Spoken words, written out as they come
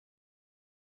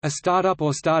A startup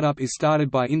or startup is started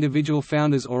by individual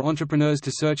founders or entrepreneurs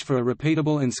to search for a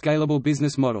repeatable and scalable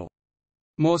business model.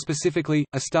 More specifically,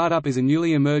 a startup is a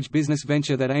newly emerged business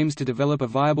venture that aims to develop a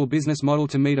viable business model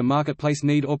to meet a marketplace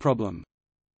need or problem.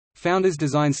 Founders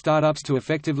design startups to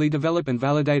effectively develop and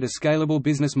validate a scalable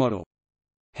business model.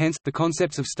 Hence, the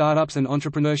concepts of startups and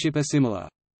entrepreneurship are similar.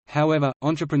 However,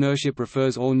 entrepreneurship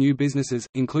refers all new businesses,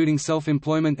 including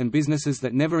self-employment and businesses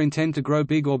that never intend to grow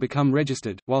big or become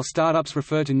registered, while startups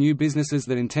refer to new businesses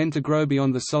that intend to grow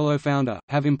beyond the solo founder,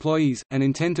 have employees, and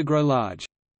intend to grow large.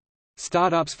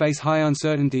 Startups face high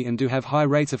uncertainty and do have high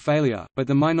rates of failure, but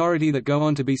the minority that go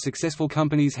on to be successful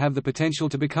companies have the potential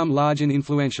to become large and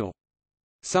influential.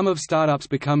 Some of startups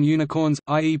become unicorns,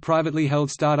 i.e. privately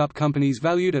held startup companies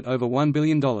valued at over $1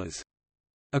 billion.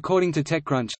 According to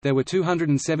TechCrunch, there were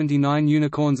 279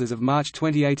 unicorns as of March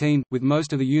 2018, with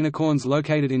most of the unicorns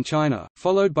located in China,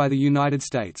 followed by the United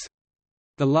States.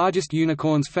 The largest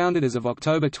unicorns founded as of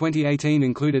October 2018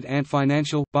 included Ant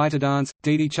Financial, ByteDance,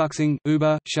 Didi Chuxing,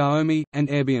 Uber, Xiaomi, and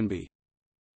Airbnb.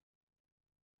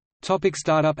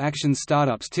 Startup actions.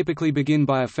 Startups typically begin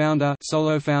by a founder,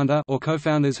 solo founder, or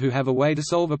co-founders who have a way to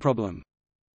solve a problem.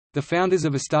 The founders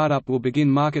of a startup will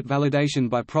begin market validation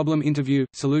by problem interview,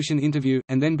 solution interview,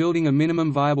 and then building a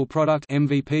minimum viable product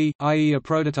 (MVP), i.e. a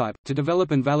prototype, to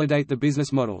develop and validate the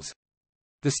business models.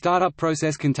 The startup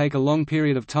process can take a long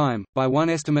period of time, by one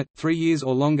estimate, 3 years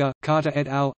or longer. Carter et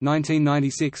al.,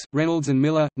 1996, Reynolds and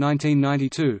Miller,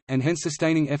 1992, and hence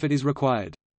sustaining effort is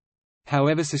required.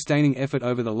 However, sustaining effort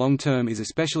over the long term is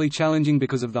especially challenging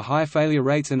because of the high failure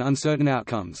rates and uncertain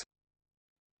outcomes.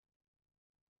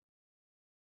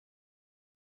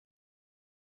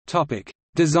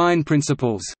 Design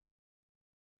principles.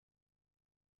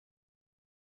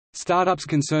 Startups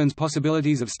concerns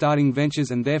possibilities of starting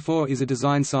ventures and therefore is a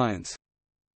design science.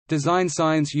 Design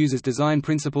science uses design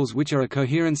principles, which are a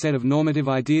coherent set of normative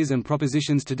ideas and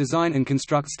propositions to design and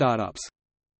construct startups.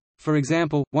 For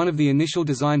example, one of the initial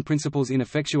design principles in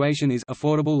effectuation is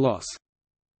affordable loss.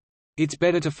 It's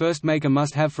better to first make a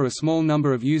must-have for a small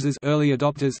number of users, early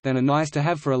adopters, than a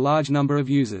nice-to-have for a large number of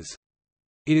users.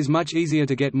 It is much easier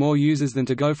to get more users than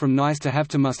to go from nice-to-have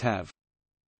to must-have.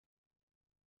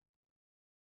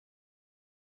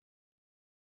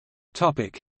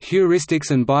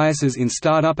 Heuristics and biases in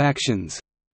startup actions.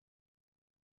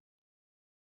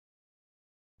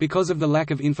 Because of the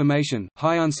lack of information,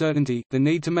 high uncertainty, the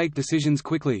need to make decisions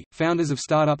quickly, founders of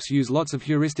startups use lots of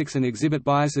heuristics and exhibit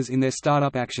biases in their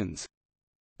startup actions.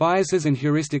 Biases and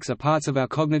heuristics are parts of our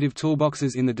cognitive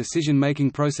toolboxes in the decision-making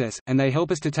process, and they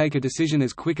help us to take a decision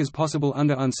as quick as possible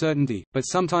under uncertainty, but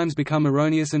sometimes become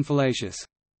erroneous and fallacious.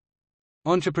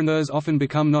 Entrepreneurs often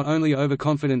become not only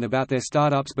overconfident about their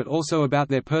startups but also about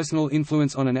their personal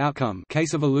influence on an outcome,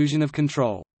 case of illusion of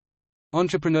control.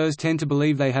 Entrepreneurs tend to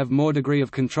believe they have more degree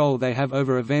of control they have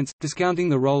over events, discounting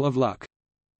the role of luck.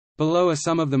 Below are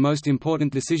some of the most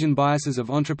important decision biases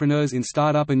of entrepreneurs in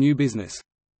startup and new business.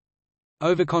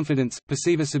 Overconfidence –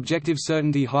 perceive a subjective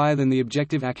certainty higher than the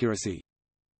objective accuracy.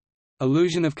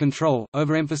 Illusion of control –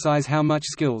 overemphasize how much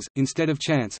skills, instead of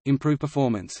chance, improve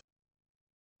performance.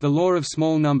 The law of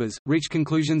small numbers – reach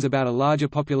conclusions about a larger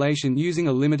population using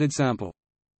a limited sample.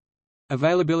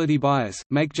 Availability bias –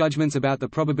 make judgments about the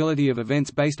probability of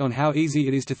events based on how easy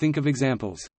it is to think of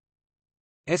examples.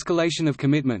 Escalation of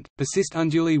commitment – persist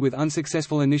unduly with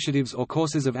unsuccessful initiatives or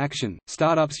courses of action.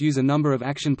 Startups use a number of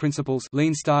action principles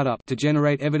lean startup to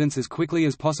generate evidence as quickly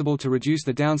as possible to reduce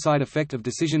the downside effect of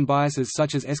decision biases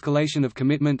such as escalation of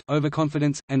commitment,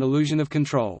 overconfidence, and illusion of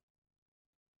control.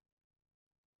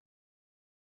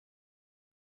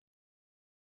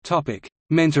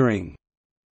 Mentoring.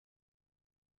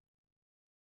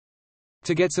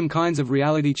 To get some kinds of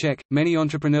reality check, many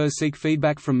entrepreneurs seek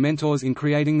feedback from mentors in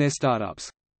creating their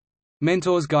startups.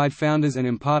 Mentors guide founders and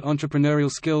impart entrepreneurial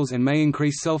skills and may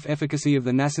increase self-efficacy of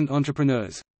the nascent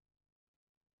entrepreneurs.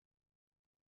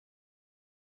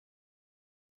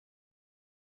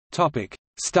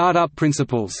 Startup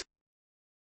principles.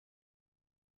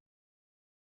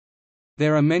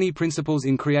 There are many principles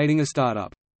in creating a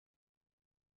startup.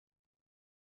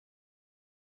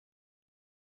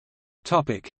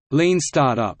 Lean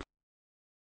startup.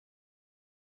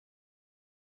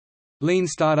 Lean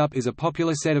startup is a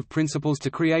popular set of principles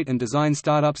to create and design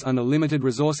startups under limited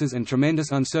resources and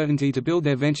tremendous uncertainty to build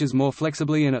their ventures more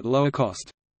flexibly and at lower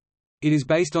cost. It is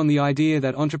based on the idea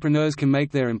that entrepreneurs can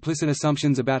make their implicit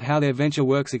assumptions about how their venture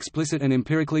works explicit and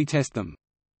empirically test them.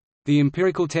 The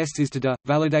empirical test is to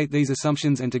validate these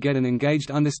assumptions and to get an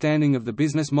engaged understanding of the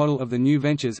business model of the new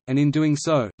ventures, and in doing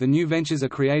so, the new ventures are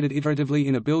created iteratively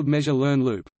in a build-measure-learn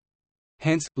loop.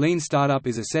 Hence, Lean Startup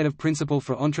is a set of principle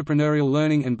for entrepreneurial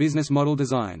learning and business model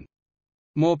design.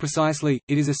 More precisely,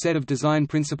 it is a set of design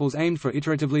principles aimed for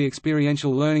iteratively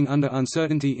experiential learning under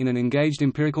uncertainty in an engaged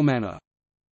empirical manner.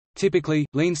 Typically,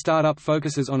 Lean Startup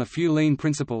focuses on a few Lean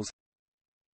principles.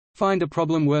 Find a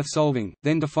problem worth solving,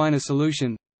 then define a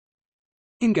solution.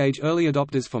 Engage early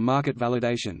adopters for market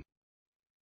validation.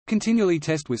 Continually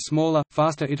test with smaller,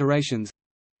 faster iterations.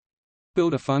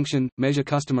 Build a function, measure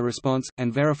customer response,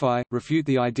 and verify, refute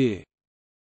the idea.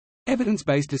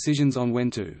 Evidence-based decisions on when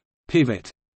to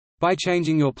pivot by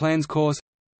changing your plan's course.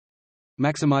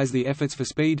 Maximize the efforts for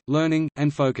speed, learning,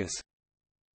 and focus.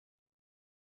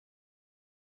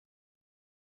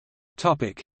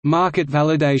 Market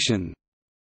validation.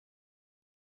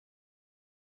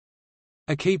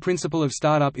 A key principle of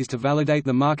startup is to validate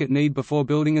the market need before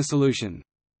building a solution.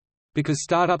 Because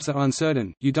startups are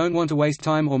uncertain, you don't want to waste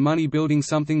time or money building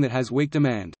something that has weak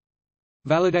demand.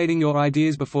 Validating your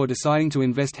ideas before deciding to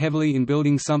invest heavily in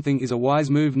building something is a wise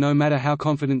move no matter how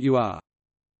confident you are.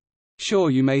 Sure,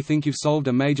 you may think you've solved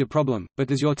a major problem, but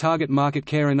does your target market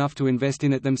care enough to invest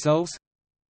in it themselves?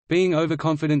 Being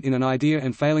overconfident in an idea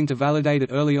and failing to validate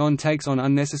it early on takes on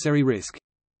unnecessary risk.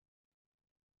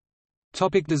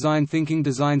 Design thinking.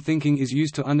 Design thinking is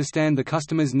used to understand the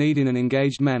customer's need in an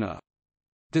engaged manner.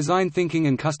 Design thinking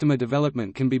and customer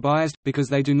development can be biased, because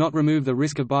they do not remove the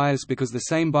risk of bias because the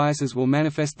same biases will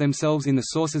manifest themselves in the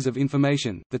sources of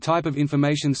information, the type of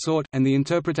information sought, and the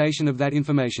interpretation of that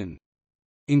information.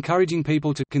 Encouraging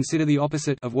people to consider the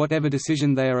opposite of whatever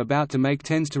decision they are about to make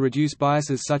tends to reduce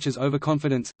biases such as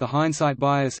overconfidence, the hindsight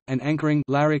bias, and anchoring.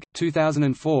 Larrick,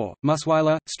 2004,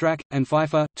 Musweiler, Strack, and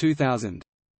Pfeiffer, 2000.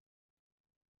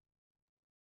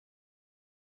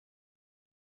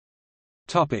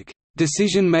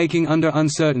 Decision-making under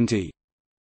uncertainty.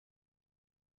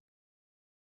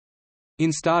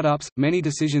 In startups, many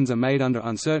decisions are made under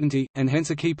uncertainty, and hence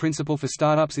a key principle for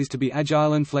startups is to be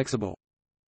agile and flexible.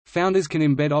 Founders can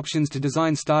embed options to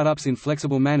design startups in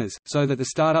flexible manners, so that the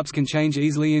startups can change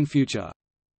easily in future.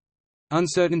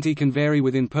 Uncertainty can vary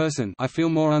within person. I feel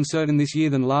more uncertain this year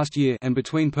than last year, and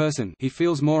between person, he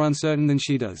feels more uncertain than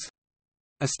she does.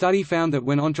 A study found that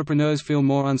when entrepreneurs feel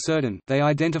more uncertain, they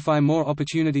identify more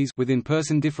opportunities within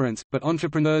person difference, but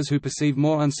entrepreneurs who perceive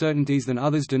more uncertainties than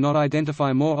others do not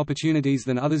identify more opportunities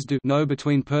than others do. No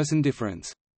between person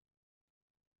difference.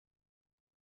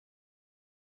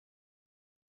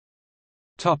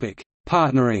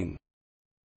 Partnering.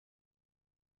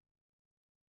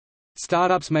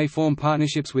 Startups may form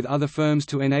partnerships with other firms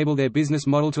to enable their business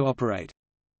model to operate.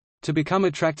 To become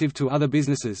attractive to other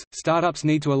businesses, startups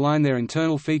need to align their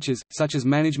internal features, such as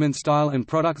management style and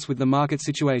products, with the market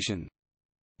situation.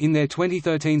 In their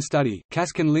 2013 study,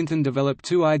 Kask and Linton developed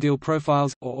two ideal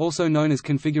profiles, or also known as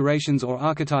configurations or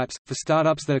archetypes, for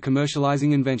startups that are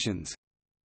commercializing inventions.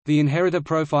 The inheritor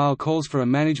profile calls for a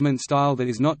management style that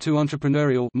is not too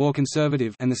entrepreneurial, more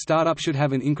conservative, and the startup should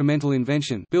have an incremental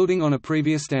invention building on a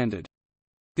previous standard.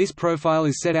 This profile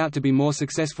is set out to be more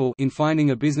successful in finding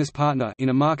a business partner in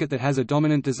a market that has a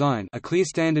dominant design. A clear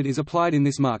standard is applied in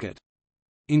this market.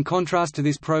 In contrast to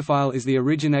this profile is the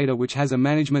originator, which has a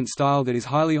management style that is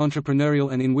highly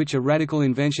entrepreneurial and in which a radical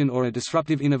invention or a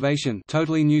disruptive innovation,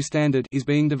 totally new standard, is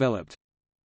being developed.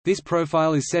 This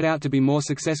profile is set out to be more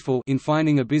successful in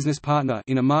finding a business partner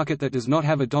in a market that does not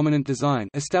have a dominant design,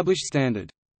 established standard.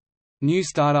 New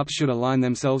startups should align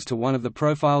themselves to one of the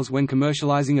profiles when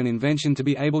commercializing an invention to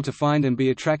be able to find and be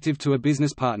attractive to a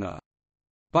business partner.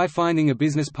 By finding a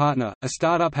business partner, a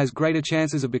startup has greater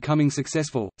chances of becoming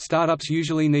successful. Startups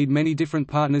usually need many different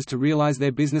partners to realize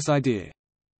their business idea.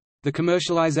 The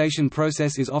commercialization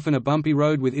process is often a bumpy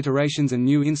road with iterations and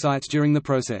new insights during the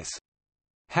process.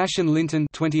 Hash and Linton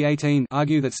 2018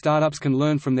 argue that startups can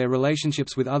learn from their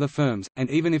relationships with other firms, and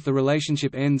even if the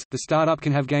relationship ends, the startup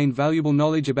can have gained valuable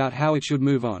knowledge about how it should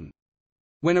move on.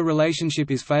 When a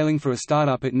relationship is failing for a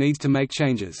startup, it needs to make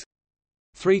changes.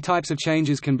 3 types of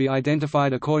changes can be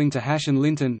identified according to Hash and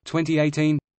Linton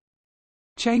 2018.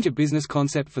 Change of business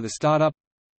concept for the startup.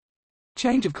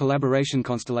 Change of collaboration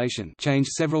constellation, change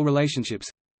several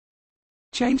relationships.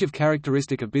 Change of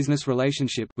characteristic of business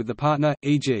relationship with the partner,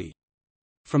 e.g.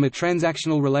 from a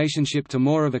transactional relationship to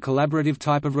more of a collaborative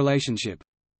type of relationship.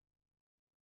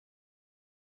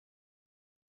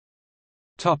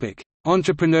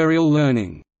 Entrepreneurial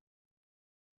learning.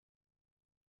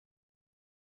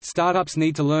 Startups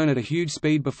need to learn at a huge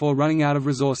speed before running out of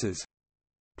resources.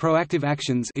 Proactive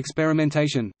actions,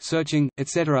 experimentation, searching,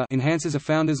 etc. enhances a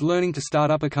founder's learning to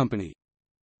start up a company.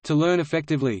 To learn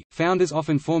effectively, founders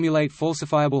often formulate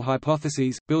falsifiable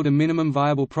hypotheses, build a minimum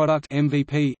viable product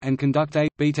 (MVP), and conduct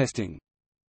A/B testing.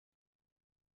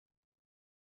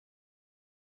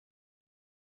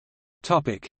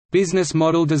 Business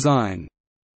model design.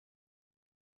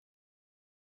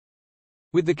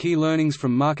 With the key learnings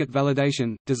from market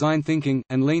validation, design thinking,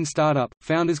 and lean startup,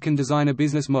 founders can design a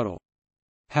business model.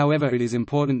 However, it is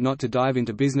important not to dive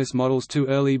into business models too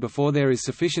early before there is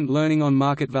sufficient learning on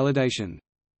market validation.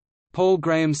 Paul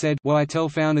Graham said, "What I tell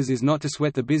founders is not to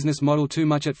sweat the business model too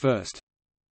much at first.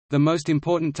 The most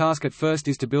important task at first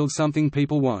is to build something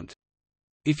people want.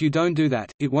 If you don't do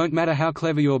that, it won't matter how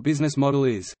clever your business model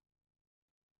is."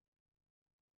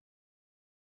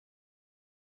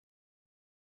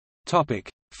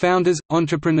 Founders,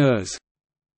 entrepreneurs.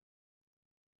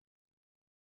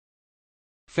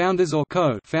 Founders or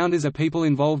co-founders are people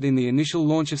involved in the initial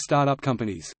launch of startup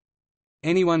companies.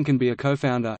 Anyone can be a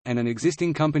co-founder, and an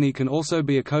existing company can also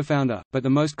be a co-founder, but the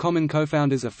most common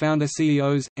co-founders are founder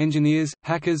CEOs, engineers,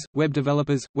 hackers, web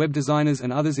developers, web designers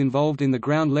and others involved in the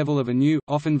ground level of a new,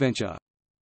 often venture.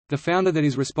 The founder that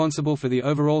is responsible for the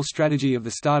overall strategy of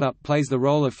the startup plays the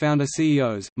role of founder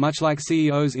CEOs, much like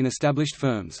CEOs in established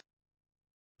firms.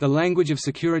 The language of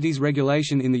securities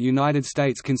regulation in the United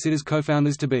States considers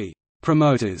co-founders to be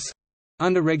promoters.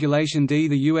 Under Regulation D,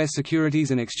 the U.S. Securities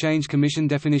and Exchange Commission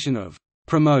definition of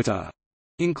promoter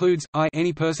includes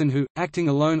any person who, acting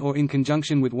alone or in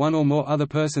conjunction with one or more other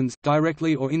persons,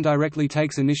 directly or indirectly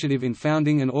takes initiative in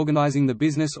founding and organizing the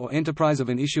business or enterprise of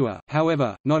an issuer.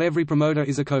 However, not every promoter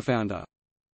is a co-founder.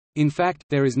 In fact,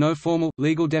 there is no formal,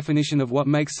 legal definition of what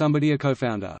makes somebody a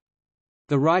co-founder.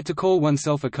 The right to call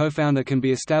oneself a co-founder can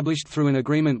be established through an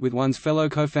agreement with one's fellow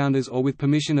co-founders or with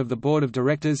permission of the board of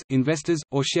directors, investors,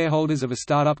 or shareholders of a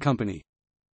startup company.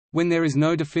 When there is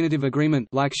no definitive agreement,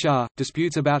 like SHA,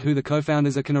 disputes about who the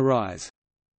co-founders are can arise.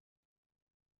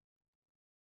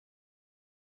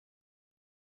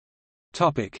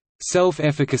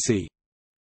 Self-efficacy.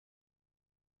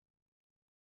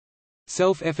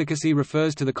 Self-efficacy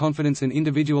refers to the confidence an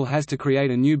individual has to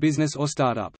create a new business or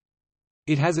startup.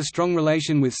 It has a strong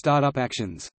relation with startup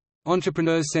actions.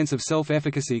 Entrepreneurs' sense of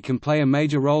self-efficacy can play a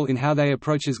major role in how they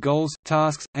approach goals,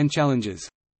 tasks, and challenges.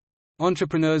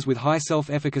 Entrepreneurs with high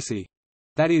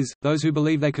self-efficacy—that is, those who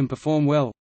believe they can perform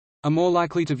well—are more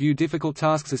likely to view difficult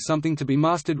tasks as something to be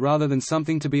mastered rather than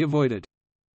something to be avoided.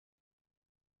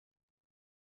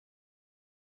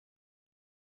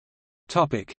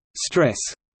 Stress.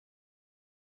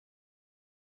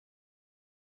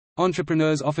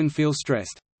 Entrepreneurs often feel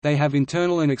stressed. They have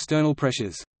internal and external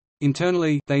pressures.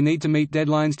 Internally, they need to meet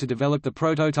deadlines to develop the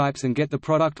prototypes and get the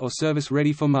product or service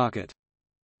ready for market.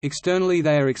 Externally,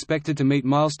 they are expected to meet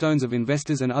milestones of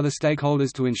investors and other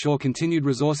stakeholders to ensure continued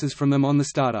resources from them on the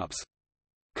startups.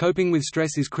 Coping with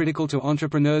stress is critical to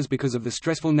entrepreneurs because of the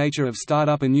stressful nature of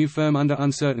startup a new firm under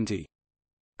uncertainty.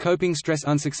 Coping stress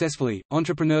unsuccessfully,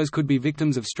 entrepreneurs could be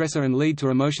victims of stressor and lead to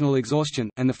emotional exhaustion,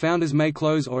 and the founders may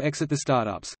close or exit the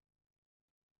startups.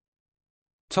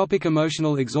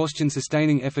 Emotional exhaustion.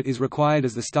 Sustaining effort is required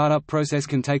as the startup process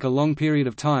can take a long period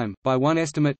of time, by one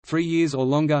estimate, 3 years or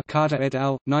longer. Carter et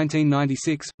al.,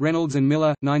 1996, Reynolds and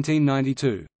Miller,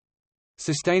 1992.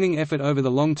 Sustaining effort over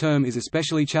the long term is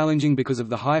especially challenging because of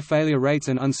the high failure rates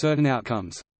and uncertain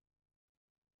outcomes.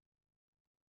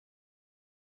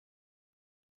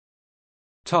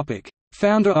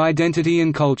 Founder identity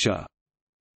and culture.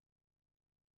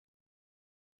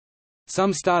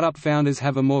 Some startup founders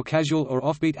have a more casual or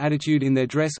offbeat attitude in their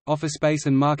dress, office space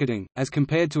and marketing, as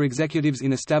compared to executives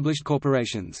in established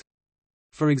corporations.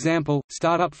 For example,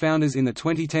 startup founders in the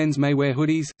 2010s may wear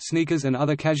hoodies, sneakers and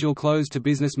other casual clothes to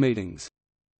business meetings.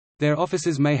 Their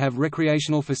offices may have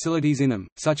recreational facilities in them,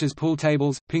 such as pool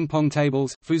tables, ping-pong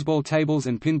tables, foosball tables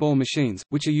and pinball machines,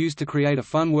 which are used to create a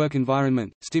fun work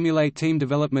environment, stimulate team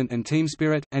development and team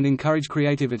spirit, and encourage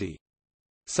creativity.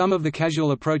 Some of the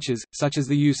casual approaches, such as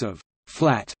the use of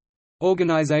flat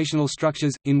organizational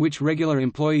structures, in which regular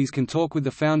employees can talk with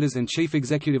the founders and chief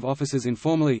executive officers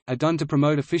informally, are done to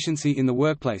promote efficiency in the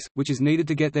workplace, which is needed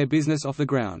to get their business off the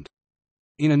ground.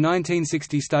 In a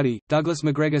 1960 study, Douglas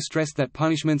McGregor stressed that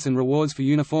punishments and rewards for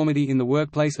uniformity in the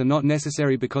workplace are not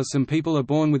necessary because some people are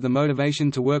born with the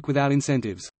motivation to work without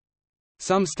incentives.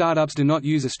 Some startups do not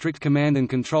use a strict command and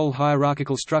control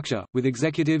hierarchical structure, with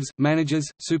executives, managers,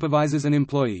 supervisors and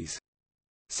employees.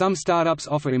 Some startups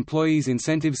offer employees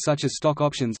incentives such as stock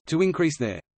options, to increase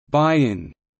their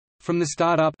buy-in from the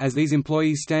startup, as these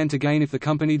employees stand to gain if the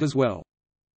company does well.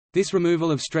 This removal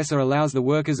of stressor allows the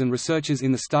workers and researchers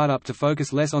in the startup to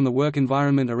focus less on the work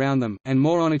environment around them, and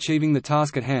more on achieving the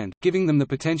task at hand, giving them the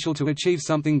potential to achieve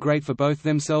something great for both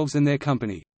themselves and their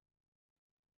company.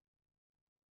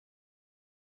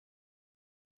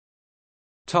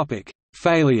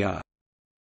 Failure.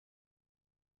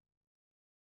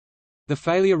 The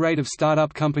failure rate of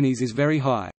startup companies is very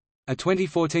high. A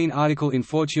 2014 article in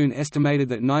Fortune estimated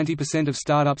that 90% of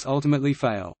startups ultimately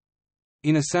fail.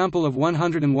 In a sample of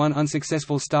 101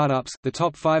 unsuccessful startups, the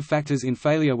top 5 factors in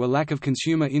failure were lack of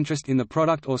consumer interest in the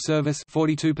product or service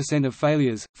 42% of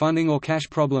failures, funding or cash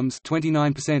problems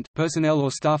 29%, personnel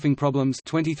or staffing problems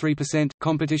 23%,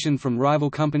 competition from rival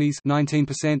companies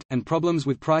 19%, and problems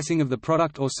with pricing of the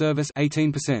product or service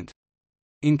 18%.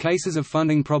 In cases of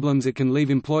funding problems, it can leave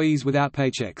employees without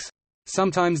paychecks.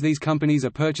 Sometimes these companies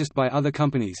are purchased by other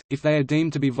companies, if they are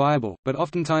deemed to be viable, but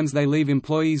oftentimes they leave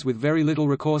employees with very little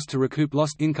recourse to recoup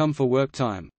lost income for work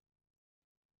time.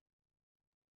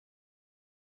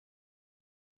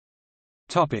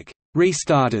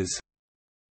 Restarters.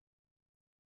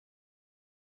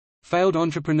 Failed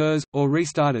entrepreneurs, or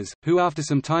restarters, who after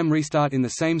some time restart in the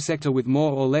same sector with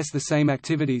more or less the same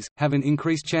activities, have an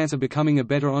increased chance of becoming a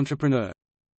better entrepreneur.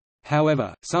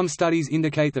 However, some studies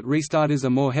indicate that restarters are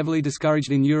more heavily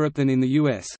discouraged in Europe than in the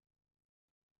US.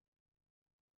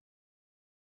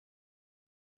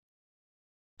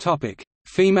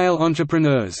 Female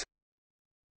entrepreneurs.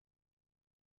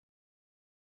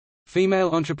 Female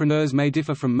entrepreneurs may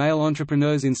differ from male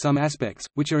entrepreneurs in some aspects,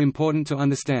 which are important to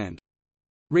understand.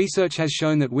 Research has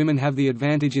shown that women have the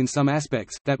advantage in some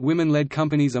aspects, that women-led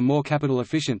companies are more capital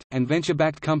efficient, and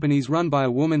venture-backed companies run by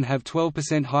a woman have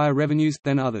 12% higher revenues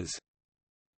than others.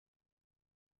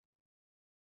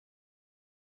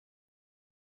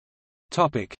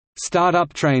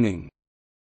 Startup training.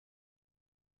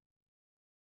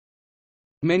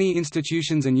 Many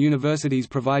institutions and universities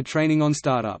provide training on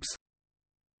startups.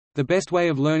 The best way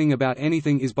of learning about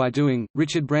anything is by doing.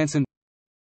 Richard Branson.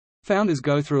 Founders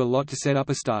go through a lot to set up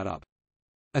a startup.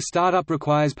 A startup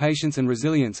requires patience and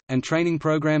resilience, and training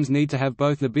programs need to have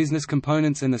both the business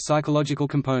components and the psychological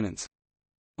components.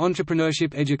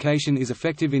 Entrepreneurship education is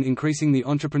effective in increasing the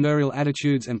entrepreneurial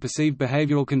attitudes and perceived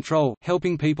behavioral control,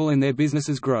 helping people and their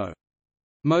businesses grow.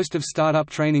 Most of startup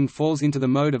training falls into the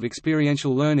mode of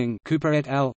experiential learning. Cooper et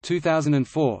al.,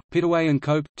 2004, Pittaway and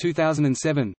Cope,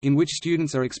 2007, in which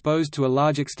students are exposed to a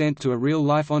large extent to a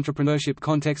real-life entrepreneurship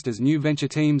context as new venture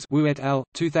teams. Wu et al.,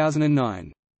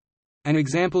 2009. An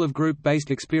example of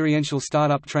group-based experiential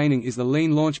startup training is the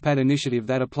Lean Launchpad initiative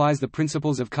that applies the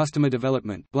principles of customer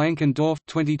development Blank and Dorff,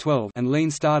 2012, and Lean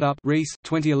Startup Rees,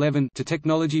 2011, to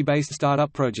technology-based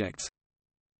startup projects.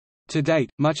 To date,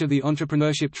 much of the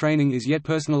entrepreneurship training is yet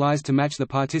personalized to match the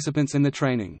participants and the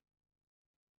training.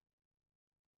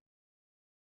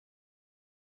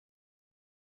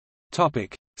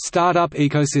 Startup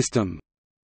ecosystem.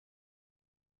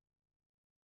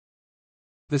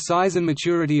 The size and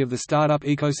maturity of the startup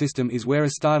ecosystem is where a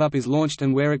startup is launched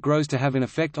and where it grows to have an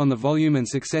effect on the volume and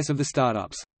success of the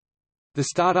startups. The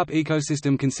startup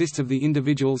ecosystem consists of the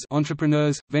individuals,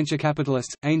 entrepreneurs, venture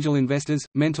capitalists, angel investors,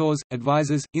 mentors,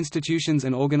 advisors, institutions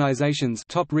and organizations,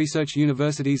 top research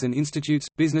universities and institutes,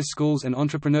 business schools and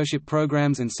entrepreneurship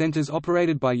programs and centers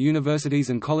operated by universities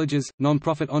and colleges,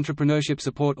 non-profit entrepreneurship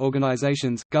support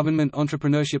organizations, government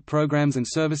entrepreneurship programs and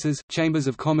services, chambers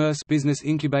of commerce, business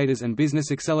incubators and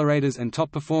business accelerators, and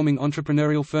top-performing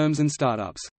entrepreneurial firms and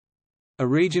startups. A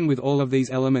region with all of these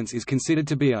elements is considered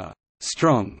to be a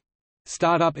strong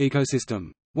startup ecosystem.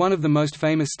 One of the most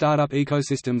famous startup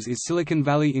ecosystems is Silicon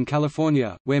Valley in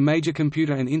California, where major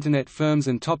computer and Internet firms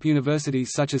and top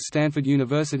universities such as Stanford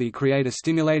University create a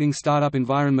stimulating startup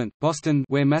environment, Boston,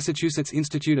 where Massachusetts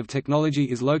Institute of Technology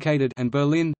is located, and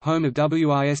Berlin, home of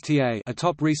WISTA, a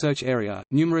top research area,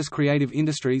 numerous creative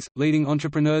industries, leading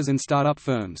entrepreneurs and startup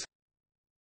firms.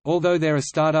 Although there are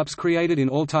startups created in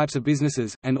all types of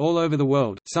businesses, and all over the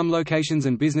world, some locations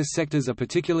and business sectors are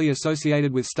particularly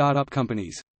associated with startup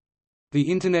companies. The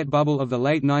Internet bubble of the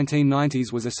late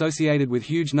 1990s was associated with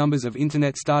huge numbers of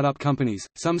Internet startup companies,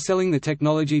 some selling the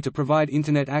technology to provide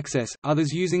Internet access,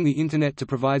 others using the Internet to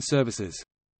provide services.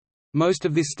 Most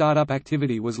of this startup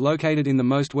activity was located in the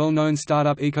most well-known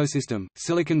startup ecosystem,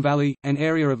 Silicon Valley, an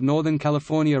area of Northern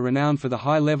California renowned for the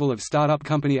high level of startup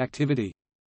company activity.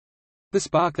 The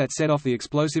spark that set off the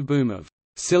explosive boom of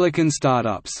silicon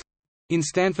startups in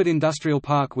Stanford Industrial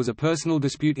Park was a personal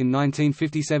dispute in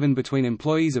 1957 between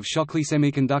employees of Shockley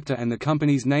Semiconductor and the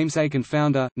company's namesake and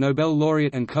founder, Nobel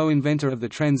laureate and co-inventor of the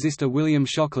transistor William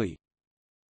Shockley.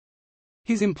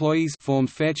 His employees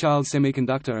formed Fairchild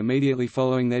Semiconductor immediately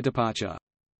following their departure.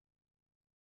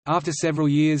 After several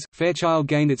years, Fairchild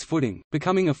gained its footing,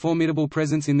 becoming a formidable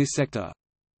presence in this sector.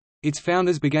 Its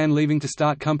founders began leaving to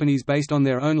start companies based on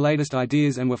their own latest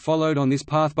ideas and were followed on this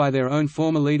path by their own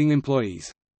former leading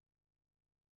employees.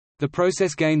 The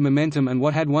process gained momentum, and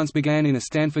what had once began in a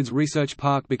Stanford's research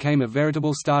park became a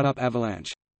veritable startup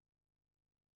avalanche.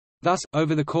 Thus,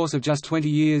 over the course of just 20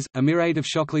 years, a myriad of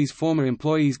Shockley's former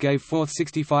employees gave forth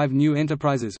 65 new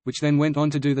enterprises, which then went on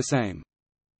to do the same.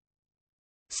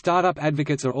 Startup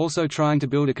advocates are also trying to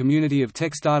build a community of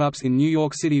tech startups in New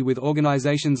York City with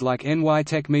organizations like NY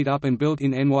Tech Meetup and Built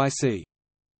in NYC.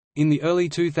 In the early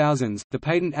 2000s, the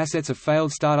patent assets of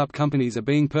failed startup companies are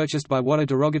being purchased by what are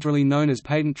derogatorily known as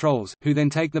patent trolls, who then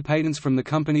take the patents from the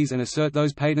companies and assert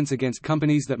those patents against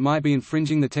companies that might be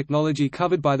infringing the technology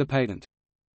covered by the patent.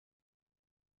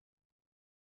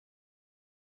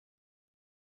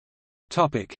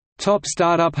 Top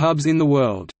startup hubs in the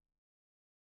world.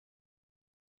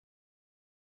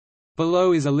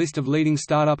 Below is a list of leading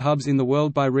startup hubs in the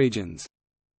world by regions.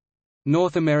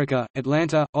 North America: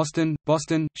 Atlanta, Austin,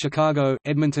 Boston, Chicago,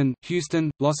 Edmonton,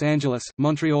 Houston, Los Angeles,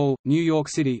 Montreal, New York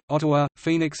City, Ottawa,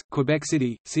 Phoenix, Quebec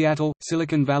City, Seattle,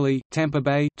 Silicon Valley, Tampa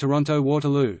Bay, Toronto,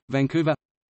 Waterloo, Vancouver.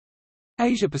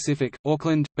 Asia Pacific: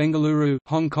 Auckland, Bengaluru,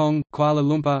 Hong Kong, Kuala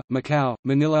Lumpur, Macau,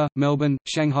 Manila, Melbourne,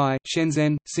 Shanghai,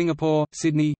 Shenzhen, Singapore,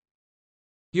 Sydney.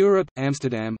 Europe: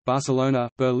 Amsterdam, Barcelona,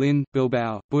 Berlin,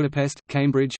 Bilbao, Budapest,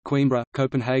 Cambridge, Coimbra,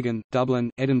 Copenhagen, Dublin,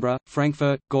 Edinburgh,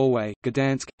 Frankfurt, Galway,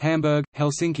 Gdansk, Hamburg,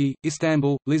 Helsinki,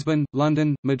 Istanbul, Lisbon,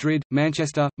 London, Madrid,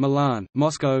 Manchester, Milan,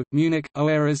 Moscow, Munich,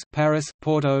 Oeiras, Paris,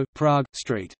 Porto, Prague,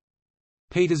 St.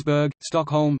 Petersburg,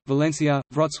 Stockholm, Valencia,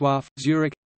 Wrocław,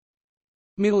 Zurich.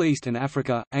 Middle East and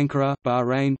Africa: Ankara,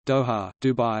 Bahrain, Doha,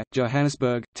 Dubai,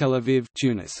 Johannesburg, Tel Aviv,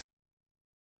 Tunis.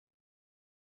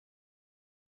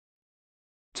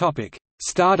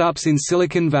 Startups in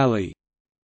Silicon Valley.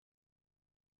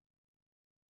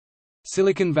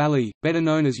 Silicon Valley, better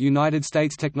known as United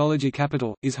States Technology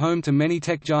Capital, is home to many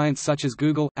tech giants such as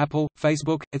Google, Apple,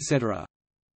 Facebook, etc.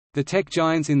 The tech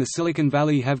giants in the Silicon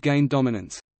Valley have gained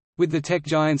dominance. With the tech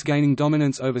giants gaining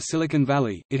dominance over Silicon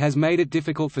Valley, it has made it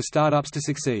difficult for startups to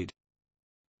succeed.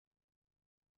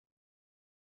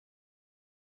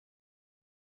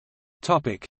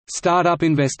 Startup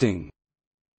investing.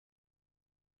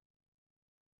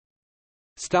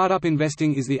 Startup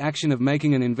investing is the action of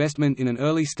making an investment in an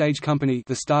early-stage company,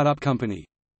 the startup company.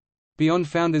 Beyond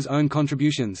founders' own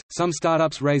contributions, some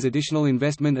startups raise additional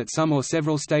investment at some or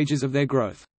several stages of their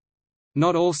growth.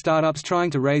 Not all startups trying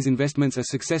to raise investments are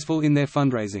successful in their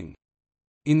fundraising.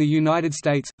 In the United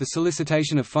States, the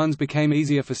solicitation of funds became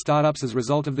easier for startups as a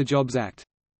result of the Jobs Act.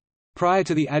 Prior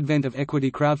to the advent of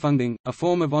equity crowdfunding, a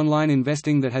form of online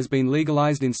investing that has been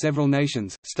legalized in several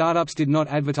nations, startups did not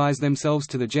advertise themselves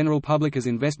to the general public as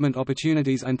investment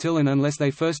opportunities until and unless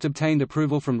they first obtained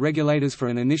approval from regulators for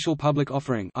an initial public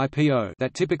offering (IPO)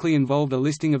 that typically involved a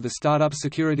listing of the startup's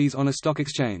securities on a stock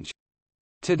exchange.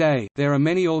 Today, there are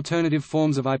many alternative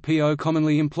forms of IPO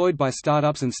commonly employed by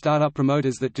startups and startup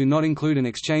promoters that do not include an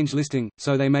exchange listing,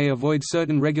 so they may avoid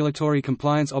certain regulatory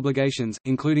compliance obligations,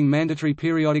 including mandatory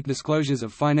periodic disclosures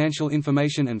of financial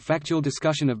information and factual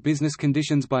discussion of business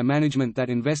conditions by management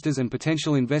that investors and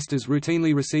potential investors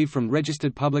routinely receive from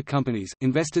registered public companies.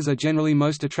 Investors are generally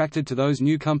most attracted to those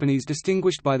new companies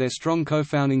distinguished by their strong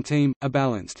co-founding team, a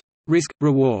balanced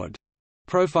risk-reward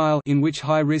profile in which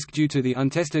high risk due to the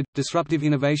untested, disruptive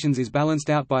innovations is balanced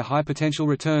out by high potential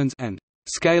returns, and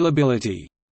scalability,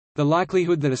 the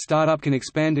likelihood that a startup can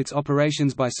expand its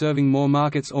operations by serving more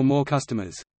markets or more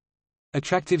customers.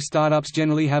 Attractive startups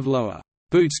generally have lower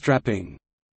bootstrapping,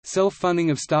 self-funding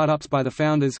of startups by the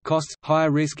founders costs,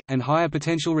 higher risk, and higher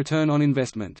potential return on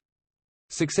investment.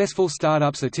 Successful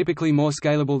startups are typically more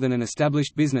scalable than an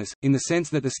established business, in the sense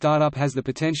that the startup has the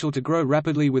potential to grow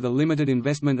rapidly with a limited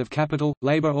investment of capital,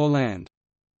 labor or land.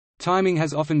 Timing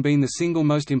has often been the single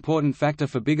most important factor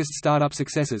for biggest startup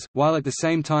successes, while at the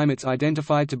same time it's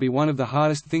identified to be one of the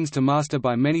hardest things to master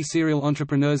by many serial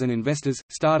entrepreneurs and investors.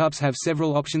 Startups have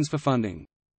several options for funding.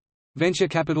 Venture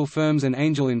capital firms and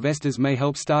angel investors may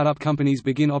help startup companies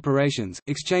begin operations,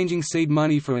 exchanging seed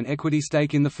money for an equity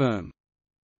stake in the firm.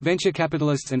 Venture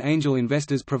capitalists and angel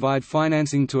investors provide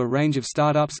financing to a range of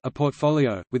startups, a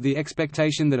portfolio, with the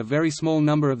expectation that a very small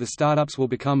number of the startups will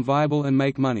become viable and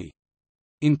make money.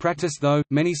 In practice though,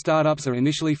 many startups are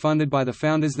initially funded by the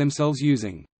founders themselves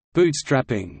using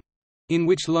bootstrapping, in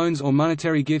which loans or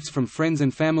monetary gifts from friends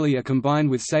and family are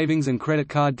combined with savings and credit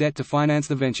card debt to finance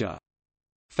the venture.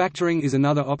 Factoring is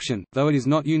another option, though it is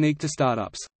not unique to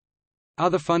startups.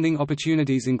 Other funding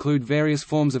opportunities include various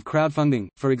forms of crowdfunding,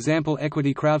 for example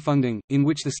equity crowdfunding, in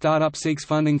which the startup seeks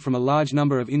funding from a large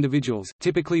number of individuals,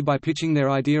 typically by pitching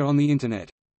their idea on the Internet.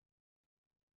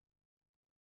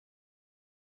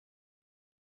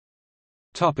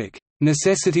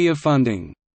 Necessity of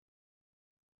funding.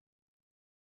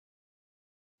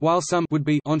 While some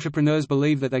would-be entrepreneurs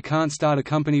believe that they can't start a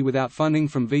company without funding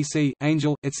from VC,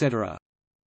 angel, etc.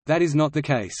 That is not the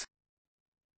case.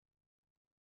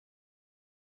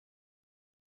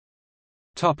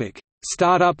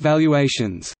 Startup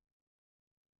valuations.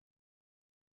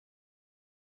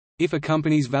 If a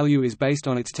company's value is based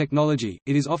on its technology,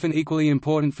 it is often equally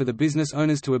important for the business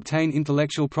owners to obtain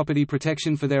intellectual property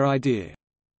protection for their idea.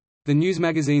 The news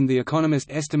magazine The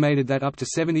Economist estimated that up to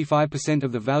 75%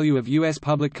 of the value of U.S.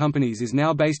 public companies is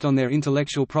now based on their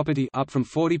intellectual property, up from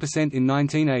 40% in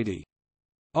 1980.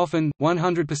 Often,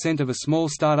 100% of a small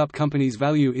startup company's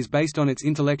value is based on its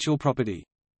intellectual property.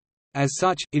 As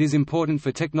such, it is important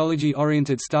for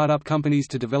technology-oriented startup companies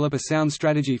to develop a sound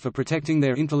strategy for protecting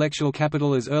their intellectual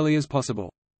capital as early as possible.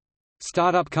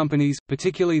 Startup companies,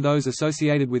 particularly those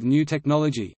associated with new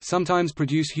technology, sometimes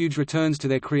produce huge returns to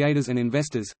their creators and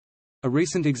investors. A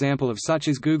recent example of such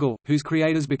is Google, whose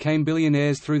creators became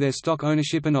billionaires through their stock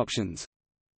ownership and options.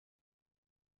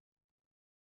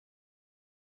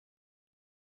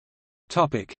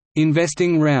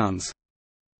 Investing rounds.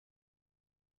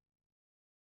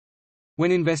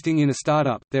 When investing in a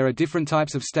startup, there are different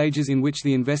types of stages in which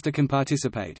the investor can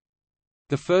participate.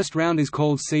 The first round is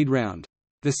called seed round.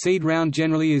 The seed round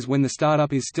generally is when the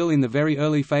startup is still in the very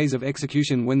early phase of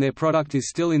execution, when their product is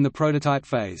still in the prototype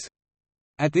phase.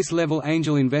 At this level,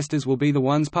 angel investors will be the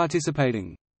ones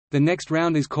participating. The next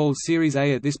round is called Series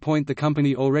A. At this point the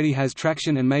company already has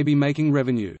traction and may be making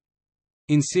revenue.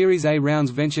 In Series A rounds,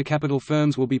 venture capital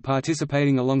firms will be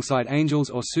participating alongside angels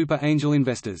or super angel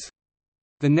investors.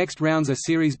 The next rounds are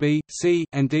Series B, C,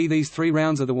 and D. These three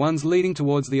rounds are the ones leading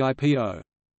towards the IPO.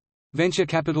 Venture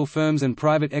capital firms and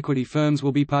private equity firms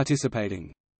will be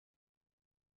participating.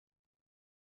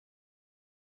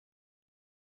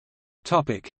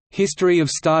 History of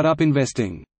startup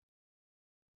investing.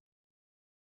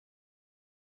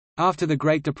 After the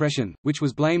Great Depression, which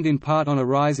was blamed in part on a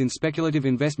rise in speculative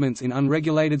investments in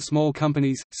unregulated small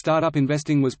companies, startup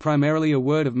investing was primarily a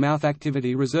word-of-mouth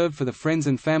activity reserved for the friends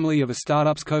and family of a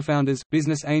startup's co-founders,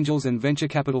 business angels and venture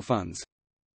capital funds.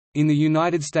 In the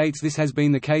United States, this has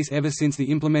been the case ever since the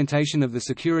implementation of the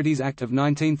Securities Act of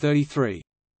 1933.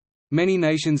 Many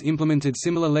nations implemented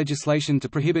similar legislation to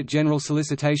prohibit general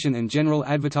solicitation and general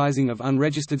advertising of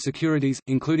unregistered securities,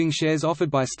 including shares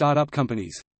offered by startup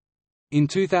companies. In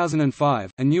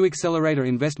 2005, a new accelerator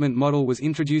investment model was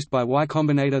introduced by Y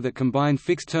Combinator that combined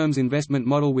fixed-terms investment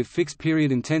model with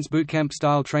fixed-period intense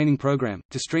bootcamp-style training program,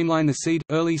 to streamline the seed,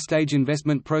 early-stage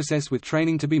investment process with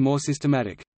training to be more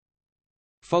systematic.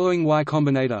 Following Y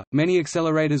Combinator, many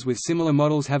accelerators with similar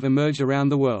models have emerged around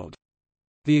the world.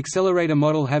 The accelerator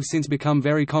model have since become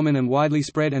very common and widely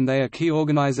spread, and they are key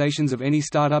organizations of any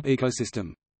startup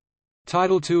ecosystem.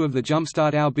 Title II of the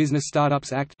Jumpstart Our Business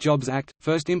Startups Act (Jobs Act),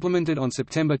 first implemented on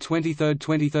September 23,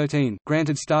 2013,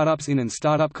 granted startups in and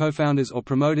startup co-founders or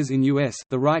promoters in U.S.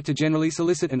 the right to generally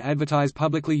solicit and advertise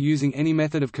publicly using any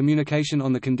method of communication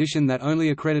on the condition that only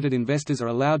accredited investors are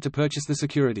allowed to purchase the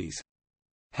securities.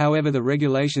 However, the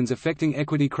regulations affecting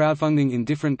equity crowdfunding in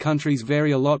different countries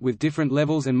vary a lot, with different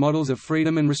levels and models of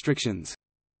freedom and restrictions.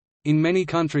 In many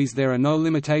countries there are no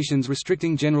limitations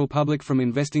restricting general public from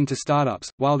investing to startups,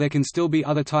 while there can still be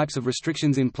other types of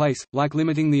restrictions in place, like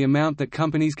limiting the amount that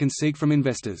companies can seek from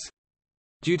investors.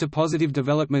 Due to positive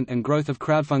development and growth of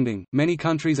crowdfunding, many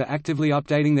countries are actively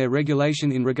updating their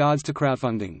regulation in regards to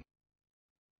crowdfunding.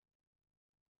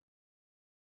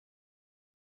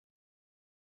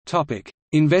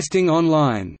 Investing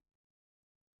online.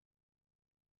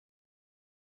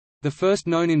 The first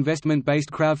known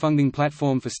investment-based crowdfunding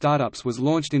platform for startups was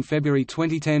launched in February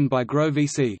 2010 by Grow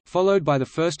VC, followed by the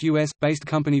first US-based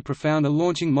company Profound, a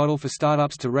launching model for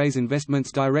startups to raise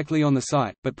investments directly on the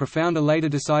site, but Profound later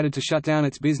decided to shut down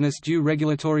its business due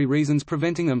regulatory reasons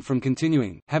preventing them from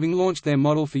continuing, having launched their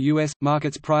model for US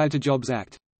markets prior to Jobs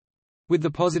Act. With the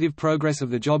positive progress of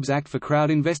the Jobs Act for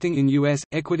crowd investing in U.S.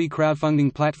 equity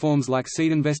crowdfunding platforms like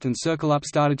SeedInvest and CircleUp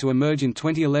started to emerge in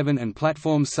 2011, and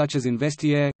platforms such as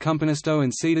Investiere, Companisto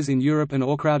and Seedrs in Europe and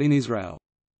Orcrowd in Israel.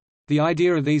 The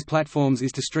idea of these platforms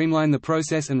is to streamline the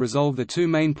process and resolve the two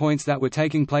main points that were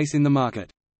taking place in the market.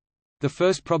 The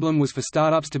first problem was for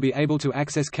startups to be able to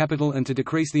access capital and to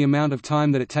decrease the amount of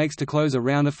time that it takes to close a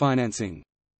round of financing.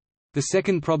 The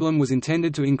second problem was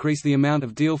intended to increase the amount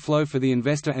of deal flow for the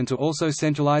investor and to also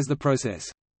centralize the process.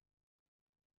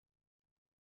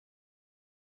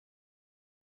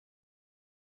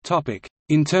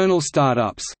 Internal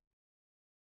startups.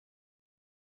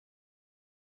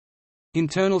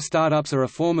 Internal startups are a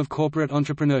form of corporate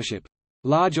entrepreneurship.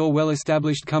 Large or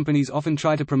well-established companies often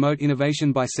try to promote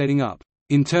innovation by setting up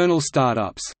internal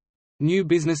startups, new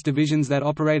business divisions that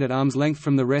operate at arm's length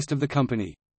from the rest of the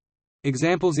company.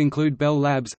 Examples include Bell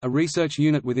Labs, a research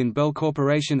unit within Bell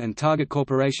Corporation, and Target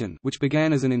Corporation, which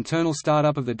began as an internal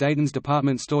startup of the Dayton's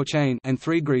department store chain, and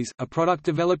 3Grease, a product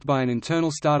developed by an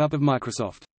internal startup of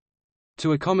Microsoft.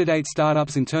 To accommodate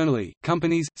startups internally,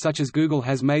 companies, such as Google,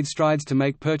 has made strides to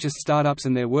make purchased startups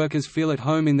and their workers feel at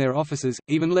home in their offices,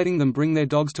 even letting them bring their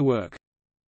dogs to work.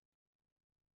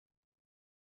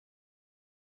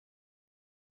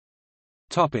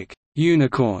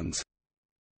 Unicorns.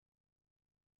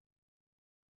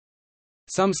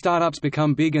 Some startups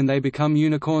become big and they become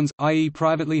unicorns, i.e.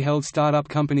 privately held startup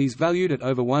companies valued at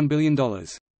over $1 billion.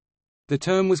 The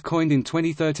term was coined in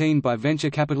 2013 by venture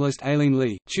capitalist Aileen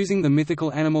Lee, choosing the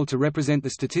mythical animal to represent the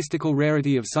statistical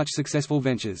rarity of such successful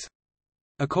ventures.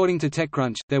 According to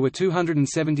TechCrunch, there were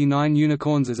 279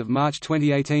 unicorns as of March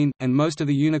 2018, and most of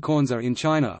the unicorns are in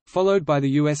China, followed by the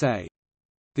USA.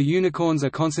 The unicorns are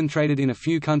concentrated in a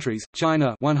few countries: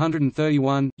 China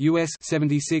 131, US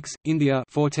 76, India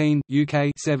 14,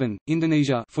 UK 7,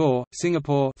 Indonesia 4,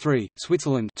 Singapore 3,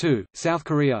 Switzerland 2, South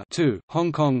Korea 2,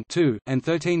 Hong Kong 2, and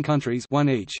 13 countries 1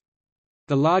 each.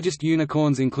 The largest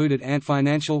unicorns included Ant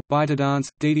Financial, ByteDance,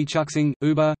 Didi Chuxing,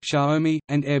 Uber, Xiaomi,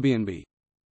 and Airbnb.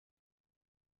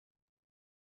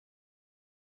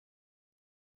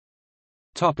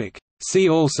 Topic: See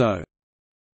also: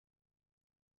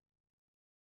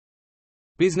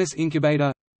 Business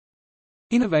incubator,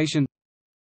 innovation,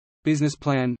 business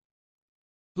plan,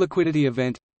 liquidity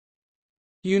event,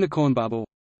 unicorn bubble,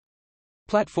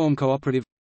 platform cooperative,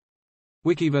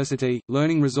 Wikiversity,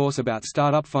 learning resource about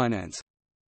startup finance.